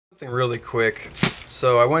Something really quick.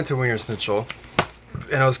 So I went to Wienerschnitzel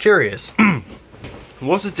and I was curious.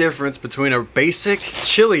 What's the difference between a basic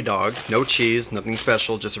chili dog, no cheese, nothing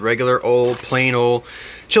special, just a regular old, plain old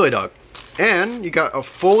chili dog, and you got a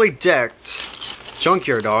fully decked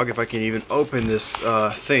Junkyard dog, if I can even open this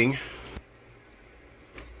thing.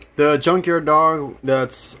 The Junkyard dog,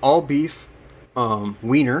 that's all beef,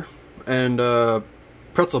 wiener, and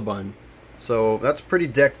pretzel bun. So that's pretty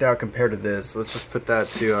decked out compared to this. Let's just put that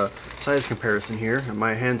to size comparison here.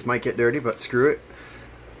 My hands might get dirty, but screw it.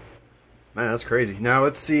 Man, that's crazy. Now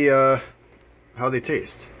let's see how they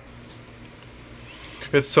taste.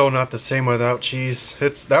 It's so not the same without cheese.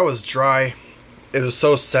 That was dry. It was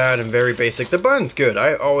so sad and very basic. The bun's good.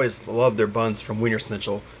 I always love their buns from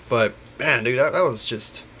Wienerschnitzel. But man, dude, that was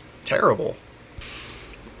just terrible.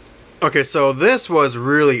 Okay, so this was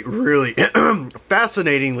really, really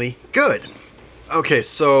fascinatingly good. Okay,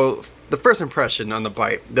 so the first impression on the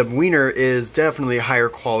bite, the wiener is definitely higher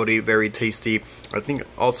quality, very tasty. I think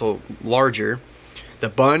also larger. The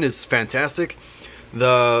bun is fantastic.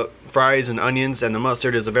 The fries and onions and the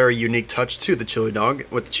mustard is a very unique touch to the chili dog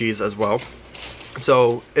with the cheese as well.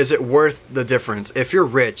 So is it worth the difference? If you're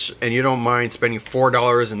rich and you don't mind spending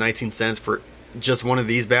 $4.19 for just one of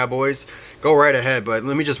these bad boys, go right ahead. But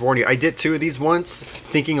let me just warn you, I did 2 of these once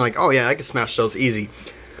thinking like, oh yeah, I can smash those easy.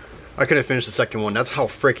 I couldn't finish the second one. That's how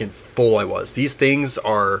freaking full I was. These things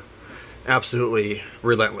are absolutely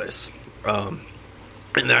relentless. And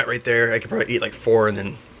that right there, I could probably eat like 4 and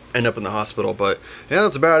then end up in the hospital. But yeah,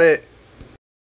 that's about it.